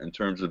going on in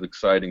terms of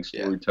exciting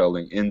Yeah.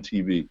 storytelling in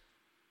TV.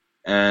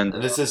 And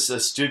And this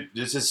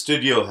is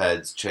studio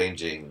heads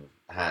changing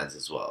hands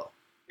as well.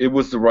 it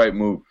was the right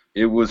move.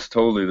 It was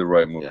totally the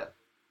right move. Yeah.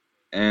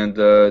 And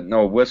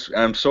no,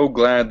 I'm so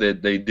glad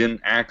that they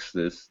didn't axe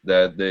this.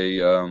 That they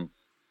and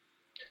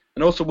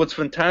also what's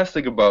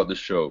fantastic about the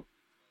show,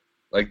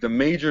 like the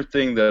major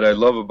thing that I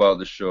love about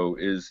the show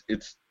is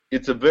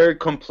it's a very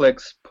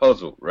complex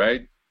puzzle,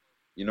 right?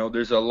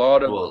 There's a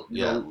lot of Well,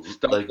 yeah,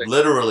 stuff like that,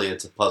 literally,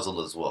 it's a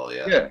puzzle as well.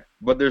 Yeah. yeah,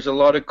 but there's a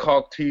lot of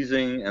cock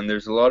teasing and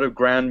there's a lot of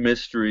grand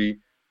mystery,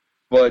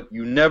 but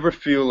you never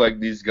feel like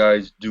these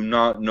guys do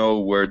not know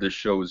where the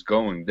show is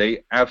going.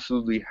 They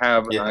absolutely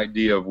have an Yeah.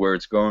 idea of where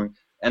it's going.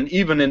 And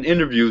even in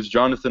interviews,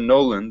 Jonathan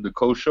Nolan, the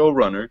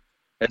co-showrunner,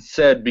 has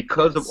said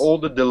because of Yes. all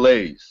the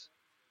delays,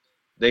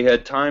 they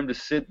had time to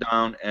sit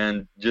down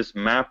and just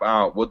map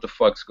out what the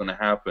fuck's going to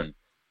happen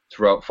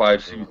throughout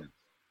 5 seasons.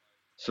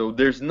 So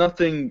there's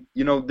nothing,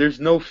 there's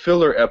no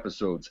filler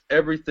episodes.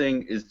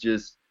 Everything is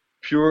just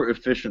pure,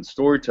 efficient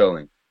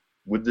storytelling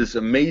with this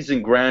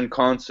amazing grand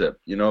concept,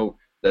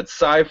 that's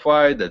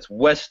sci-fi, that's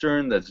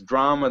western, that's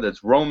drama,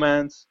 that's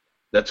romance,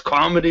 that's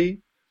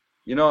comedy.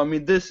 I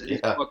mean, this is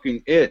Yeah.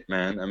 fucking it,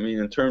 man. I mean,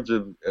 in terms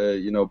of,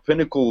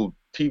 pinnacle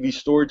TV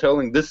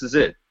storytelling, this is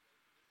it.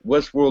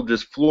 Westworld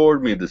just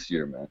floored me this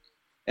year, man.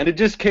 And it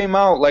just came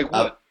out like,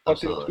 what,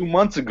 fucking Absolutely. 2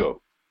 months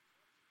ago.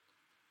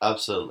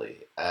 Absolutely.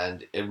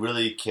 And it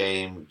really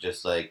came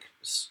just like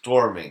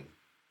storming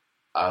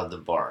out of the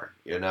barn,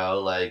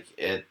 like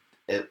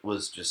it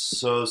was just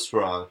so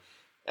strong.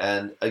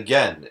 And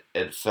again,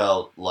 it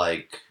felt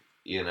like,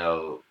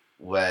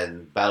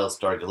 when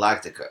Battlestar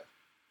Galactica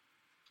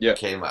Yeah,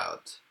 came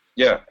out.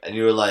 yeah, And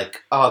you were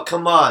like, "Oh,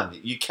 come on.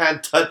 You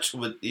can't touch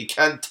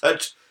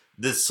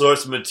this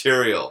source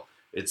material.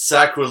 It's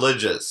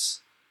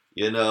sacrilegious."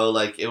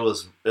 Like it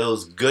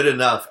was good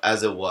enough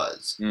as it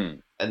was.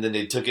 mm, And then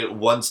they took it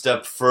one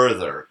step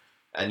further,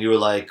 and you were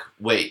like,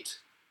 wait,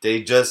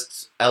 they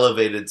just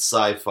elevated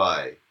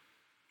sci-fi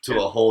to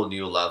yeah. a whole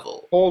new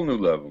level. Whole new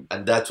level.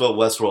 And that's what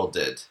Westworld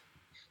did.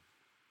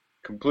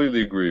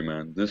 Completely agree,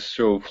 man. This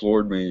show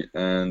floored me,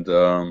 and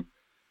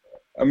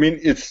I mean,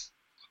 it's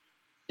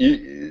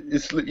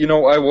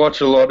I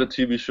watch a lot of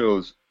TV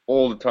shows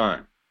all the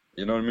time,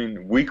 You know what I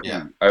mean? Weekly,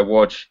 Yeah. I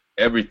watch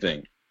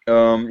everything.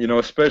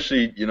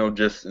 Especially,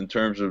 just in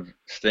terms of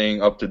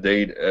staying up to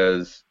date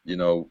as,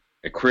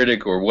 a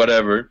critic or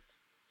whatever.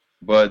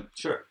 But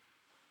Sure.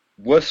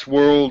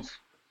 Westworld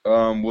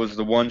was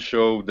the one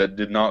show that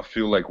did not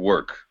feel like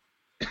work.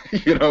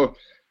 you know,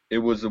 it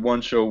was the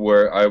one show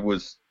where I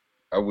was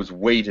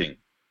waiting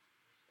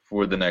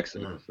for the next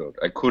Mm, episode.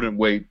 I couldn't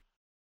wait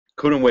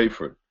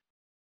for it.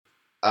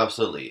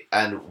 absolutely.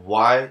 And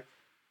why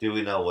do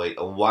we not wait?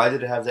 And why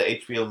did it have the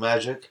HBO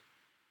magic?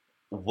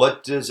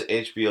 What does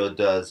HBO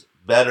does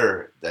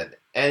better than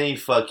any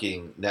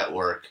fucking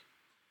network?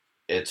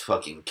 It's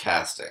fucking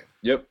casting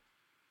Yep.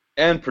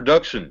 And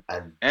production.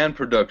 and And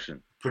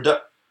production.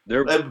 produ-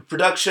 There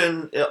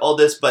production, all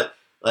this, but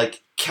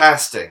like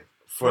casting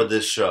for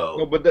this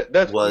No, show but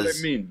that's what I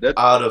was mean. That's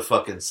out of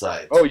fucking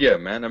sight. Oh yeah,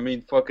 man. I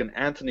mean, fucking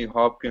Anthony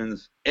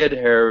Hopkins, Ed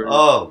Harris,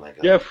 Oh my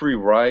god, Jeffrey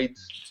Wright.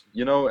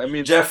 I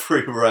mean,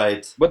 Jeffrey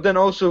Wright, but then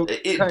also,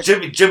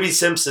 Jimmy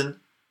Simpson.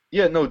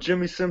 yeah, no,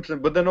 Jimmy Simpson.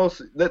 But then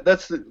also,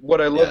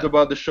 what I loved Yeah,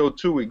 about the show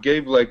too. It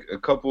gave like a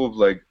couple of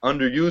like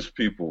underused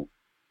people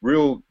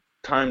real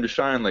time to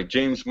shine, like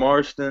James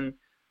Marsden,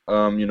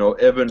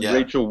 Evan yeah,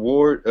 Rachel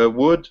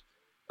Wood,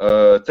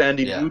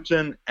 Thandie yeah,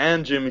 Newton,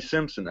 and Jimmy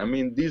Simpson. I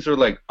mean, these are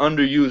like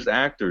underused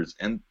actors,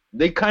 and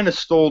they kind of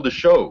stole the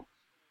show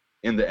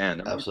in the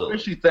end. I mean, absolutely.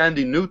 especially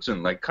Thandie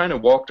Newton, like kind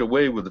of walked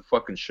away with the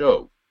fucking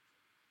show.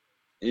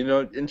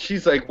 And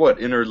she's like what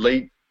in her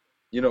late,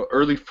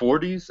 early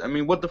 40s. I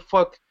mean, what the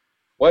fuck?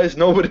 Why has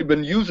nobody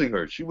been using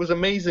her? She was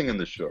amazing in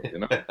the show.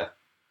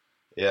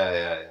 Yeah,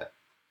 yeah.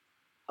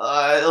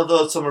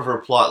 Although some of her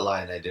plot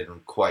line I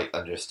didn't quite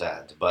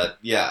understand, but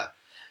yeah.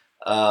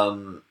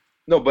 Um,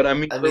 No, but I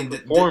mean I her mean,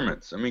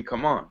 performance. I mean,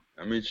 come on.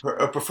 I mean,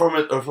 her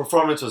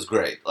performance was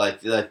great.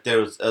 Like there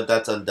was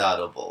that's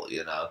undoubtable,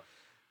 you know.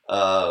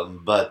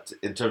 But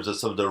in terms of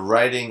some of the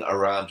writing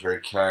around her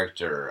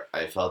character,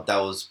 I felt that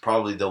was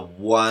probably the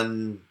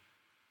one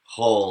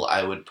hole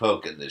I would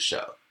poke in this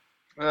show.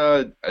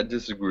 I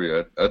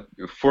disagree.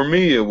 For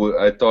me,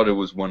 I thought it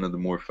was one of the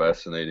more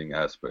fascinating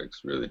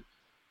aspects, really,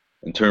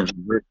 in terms of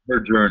her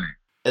journey.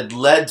 It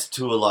led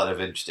to a lot of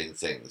interesting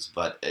things,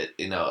 but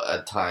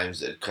at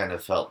times it kind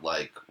of felt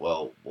like,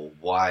 well,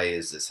 why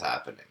is this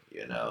happening?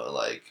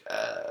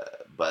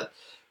 But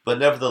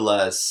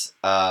nevertheless,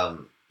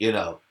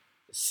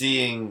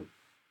 seeing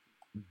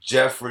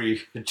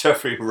Jeffrey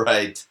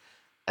Wright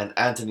and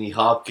Anthony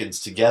Hopkins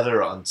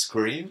together on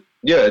screen.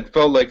 Yeah, it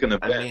felt like an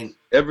I event. mean,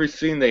 Every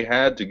scene they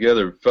had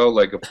together felt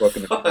like a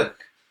fucking event.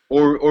 fuck.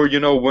 Or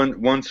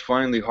when once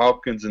finally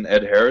Hopkins and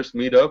Ed Harris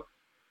meet up,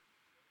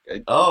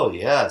 it, Oh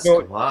yes, you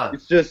know, come on.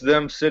 it's just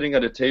them sitting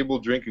at a table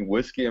drinking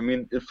whiskey. I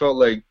mean, it felt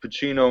like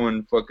Pacino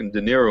and fucking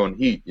De Niro in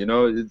Heat.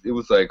 It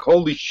was like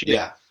holy shit,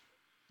 Yeah,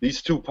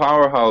 these two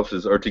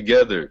powerhouses are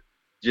together,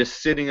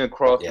 just sitting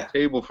across the yeah,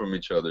 table from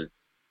each other,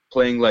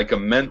 playing like a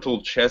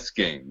mental chess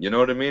game. You know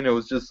what I mean? It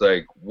was just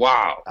like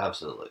wow,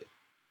 absolutely,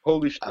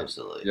 holy shit.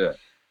 absolutely. Yeah.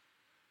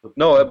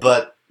 No,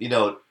 But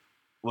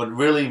what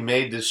really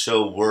made this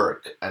show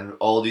work and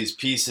all these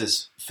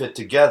pieces fit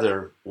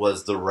together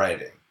was the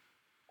writing.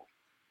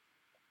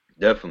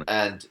 definitely.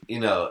 And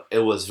it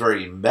was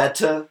very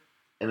meta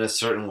in a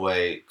certain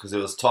way because it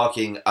was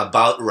talking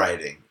about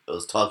writing, it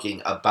was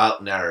talking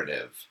about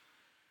narrative,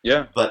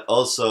 Yeah. but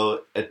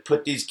also it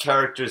put these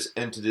characters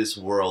into this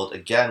world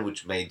again,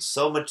 which made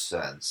so much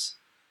sense,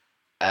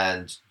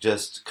 and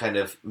just kind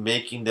of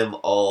making them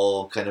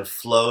all kind of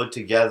flow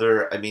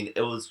together. I mean,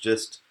 it was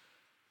just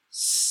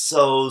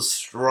so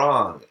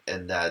strong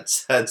in that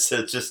sense.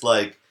 It's just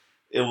like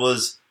it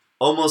was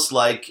almost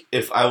like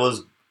if I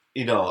was,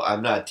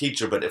 I'm not a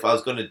teacher, but if I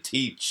was going to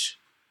teach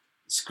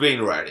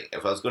screenwriting,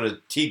 if I was going to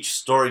teach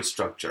story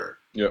structure,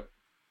 Yeah.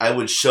 I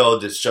would show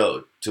this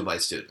show to my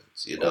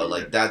students. Oh, yeah.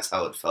 Like that's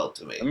how it felt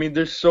to I me. mean,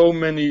 there's so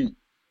many.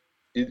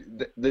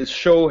 The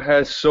show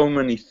has so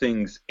many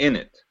things in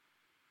it.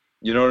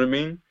 You know what I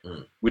mean?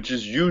 Mm. Which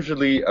is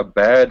usually a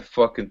bad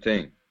fucking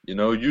thing.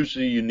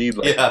 Usually you need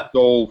like Yeah,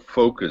 sole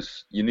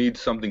focus. You need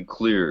something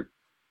clear.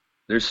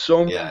 There's so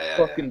yeah, many yeah, yeah,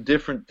 fucking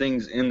different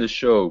things in the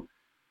show.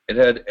 It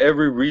had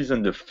every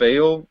reason to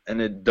fail,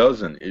 and it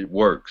doesn't. It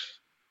works.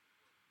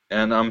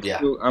 And yeah,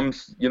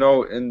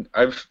 and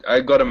I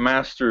got a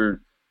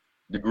master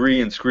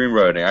degree in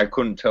screenwriting. I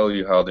couldn't tell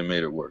you how they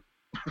made it work.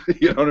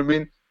 You know what I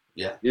mean?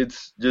 yeah.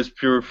 It's just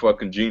pure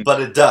fucking genius.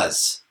 But it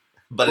does.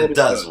 But But it it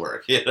does does.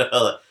 work.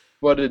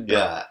 But it does.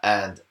 Yeah,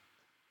 and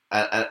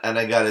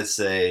I gotta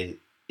say,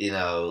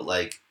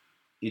 like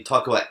you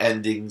talk about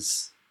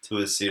endings to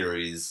a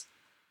series.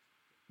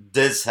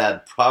 This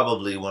had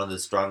probably one of the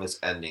strongest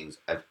endings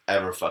I've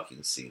ever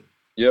fucking seen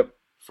Yep.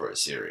 for a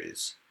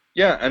series.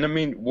 Yeah, and I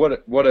mean,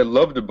 what I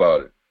loved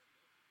about it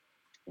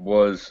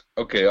was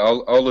okay.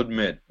 I'll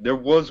admit there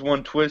was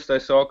one twist I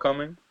saw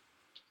coming,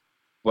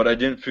 but I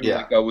didn't feel Yeah,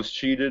 like I was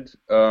cheated.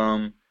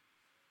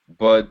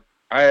 But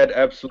I had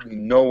absolutely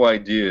no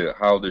idea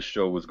how this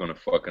show was gonna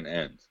fucking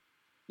end.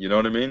 You know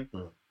what I mean?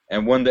 mm,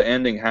 And when the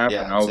ending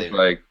happened, yeah, I was same here.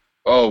 like,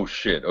 oh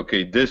shit,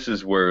 okay, this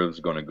is where it was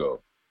gonna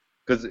go.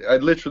 because I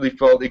literally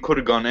felt it could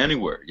have gone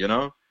anywhere, you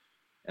know.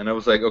 And I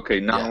was like, okay,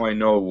 Yeah. now I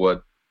know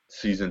what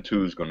season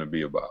two is going to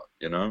be about,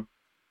 you know.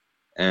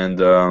 And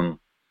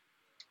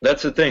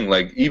that's the thing.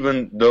 Like,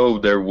 even though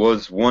there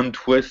was one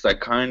twist I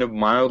kind of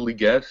mildly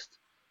guessed,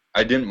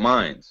 I didn't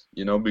mind,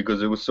 you know,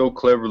 because it was so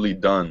cleverly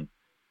done.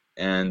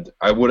 And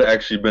I would have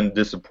actually been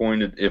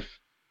disappointed if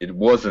it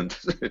wasn't,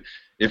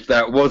 if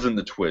that wasn't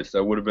the twist.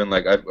 I would have been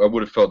like, I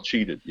would have felt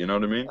cheated. You know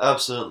what I mean?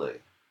 Absolutely.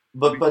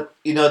 But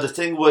the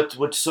thing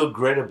what's so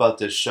great about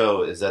this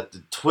show is that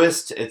the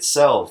twist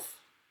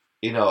itself,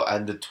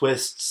 and the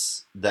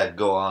twists that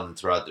go on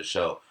throughout the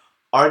show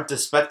aren't the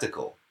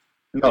spectacle.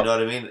 You know No,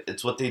 what I mean?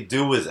 It's what they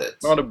do with it.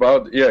 not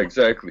about. Yeah,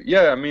 exactly.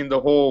 Yeah, I mean the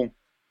whole.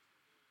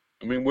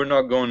 I mean, we're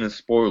not going into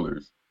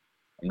spoilers.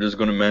 I'm just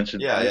going to mention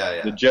Yeah,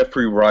 yeah, the yeah.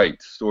 Jeffrey Wright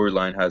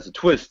storyline has a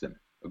twist in it.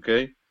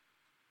 Okay.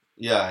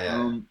 Yeah, yeah, yeah.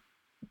 Um,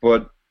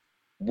 but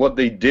what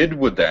they did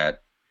with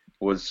that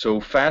was so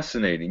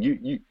fascinating.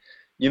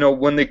 You know,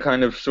 when they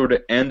kind of sort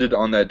of ended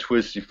on that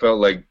twist, you felt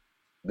like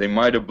they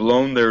might have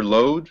blown their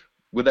load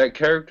with that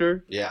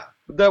character, Yeah.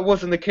 but that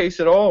wasn't the case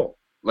at all.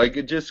 Like,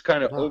 it just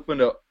kind of No.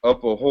 opened up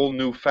a whole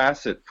new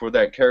facet for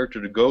that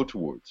character to go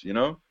towards, you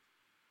know?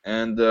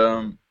 And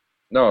Mhm.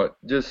 no,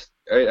 just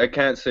I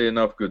can't say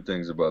enough good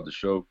things about the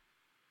show.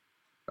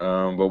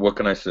 But what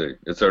can I say?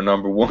 It's our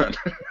number one.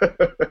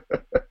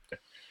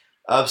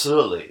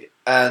 Absolutely.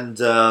 And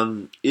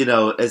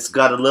it's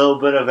got a little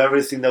bit of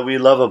everything that we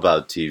love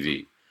about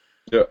TV.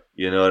 Yeah.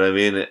 You know what I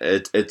mean?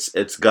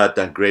 It's got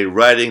that great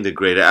writing, the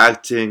great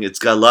acting. It's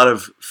got a lot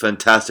of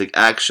fantastic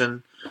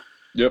action.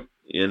 Yep.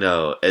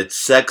 It's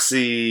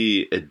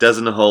sexy. It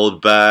doesn't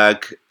hold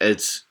back.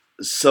 It's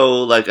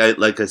so like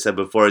I said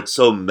before. It's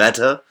so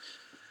meta,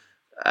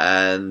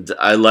 and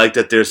I like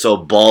that they're so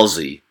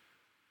ballsy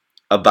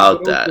But about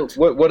also, that.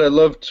 what I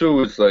love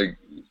too is like,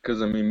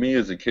 because I mean, me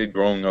as a kid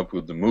growing up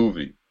with the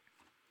movie,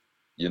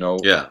 you know,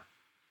 Yeah,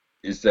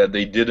 is that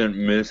they didn't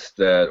miss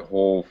that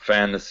whole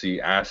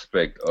fantasy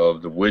aspect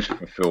of the wish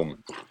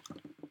fulfillment,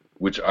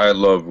 which I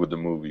love with the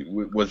movie.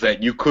 Was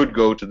that you could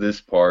go to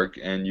this park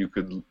and you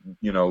could,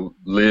 you know,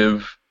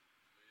 live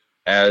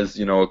as,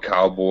 you know, a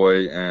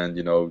cowboy and,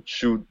 you know,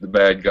 shoot the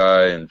bad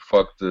guy and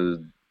fuck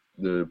the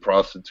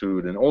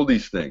prostitute and all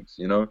these things,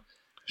 you know.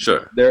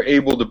 sure. They're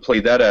able to play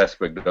that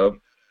aspect up.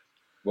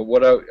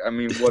 But I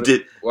mean, did what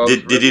I was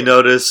did you really,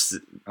 notice?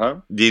 huh?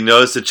 Do you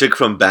notice the chick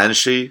from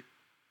Banshee?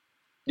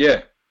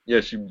 Yeah,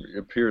 yeah, she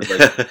appeared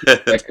like 2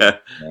 seconds,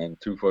 man,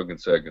 2 fucking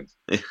seconds.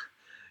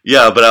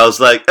 Yeah, but I was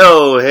like,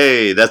 oh,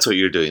 hey, that's what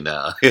you're doing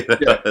now.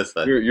 Yeah, It's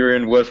like, you're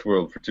in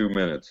Westworld for 2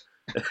 minutes.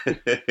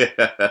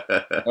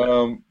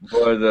 yeah,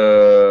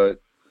 But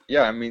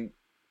yeah, I mean,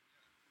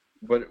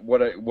 but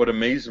what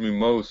amazed me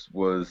most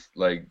was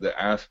like the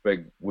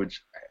aspect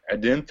which I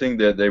didn't think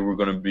that they were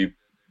going to be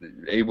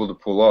able to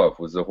pull off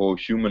was the whole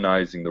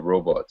humanizing the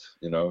robots,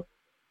 you know,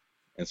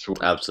 and sort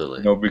of, you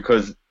absolutely. know,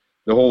 because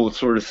the whole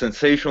sort of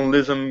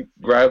sensationalism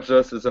grabs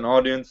us as an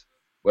audience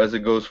as it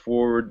goes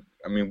forward.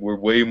 I mean, we're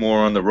way more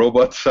on the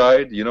robot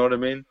side, you know what I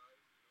mean?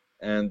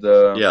 And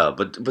Yeah,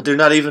 but they're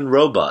not even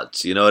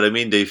robots. You know what I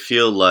mean? They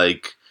feel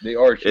like they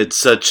are human. it's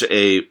such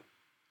a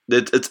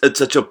it's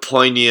such a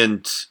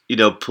poignant,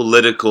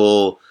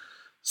 political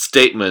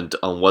statement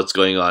on what's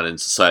going on in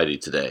society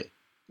today.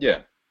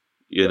 Yeah,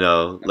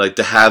 yeah, Like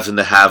the haves and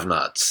the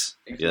have-nots.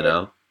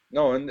 exactly.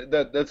 No, and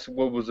that's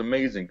what was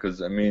amazing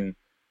because I mean,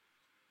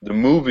 the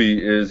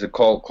movie is a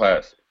cult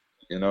classic,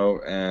 you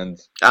know, and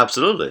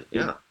Absolutely.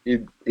 it Yeah.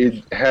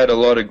 it had a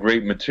lot of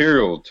great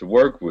material to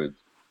work with,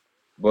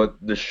 but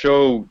the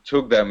show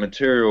took that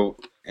material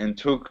and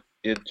took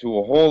it to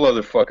a whole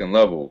other fucking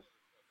level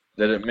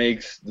that it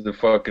makes the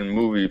fucking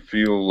movie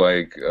feel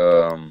like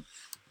I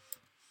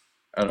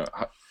don't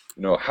know,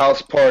 you know,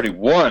 House Party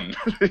One.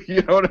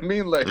 You know what I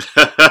mean? Like,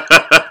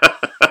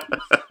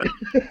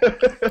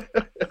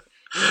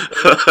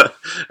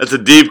 That's a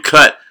deep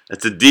cut.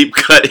 That's a deep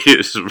cut you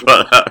just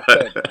brought out.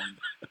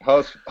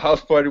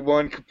 House Party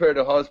One compared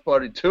to House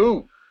Party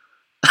Two.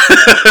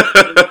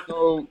 There's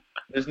no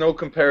there's no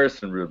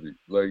comparison really.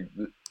 Like,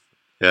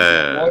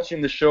 Yeah.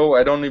 watching the show,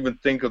 I don't even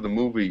think of the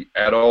movie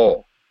at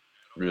all.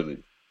 Really,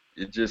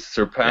 it just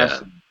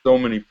surpassed Yeah. in so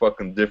many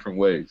fucking different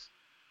ways.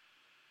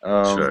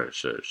 Um,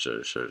 Sure.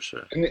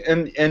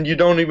 and you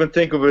don't even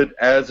think of it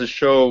as a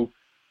show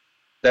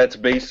that's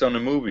based on a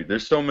movie.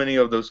 There's so many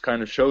of those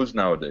kind of shows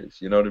nowadays.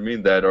 You know what I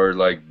mean? That are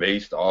like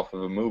based off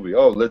of a movie.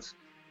 Oh, let's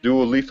do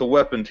a Lethal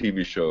Weapon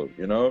TV show.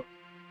 You know,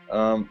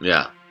 um,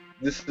 Yeah.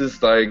 this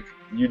is like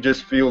you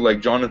just feel like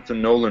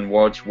Jonathan Nolan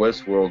watched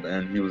Westworld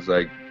and he was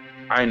like,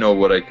 I know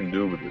what I can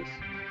do with this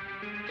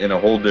in a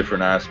whole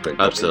different aspect, a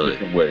whole Absolutely.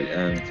 different way,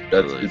 and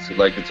that's Absolutely. it's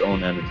like its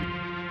own entity.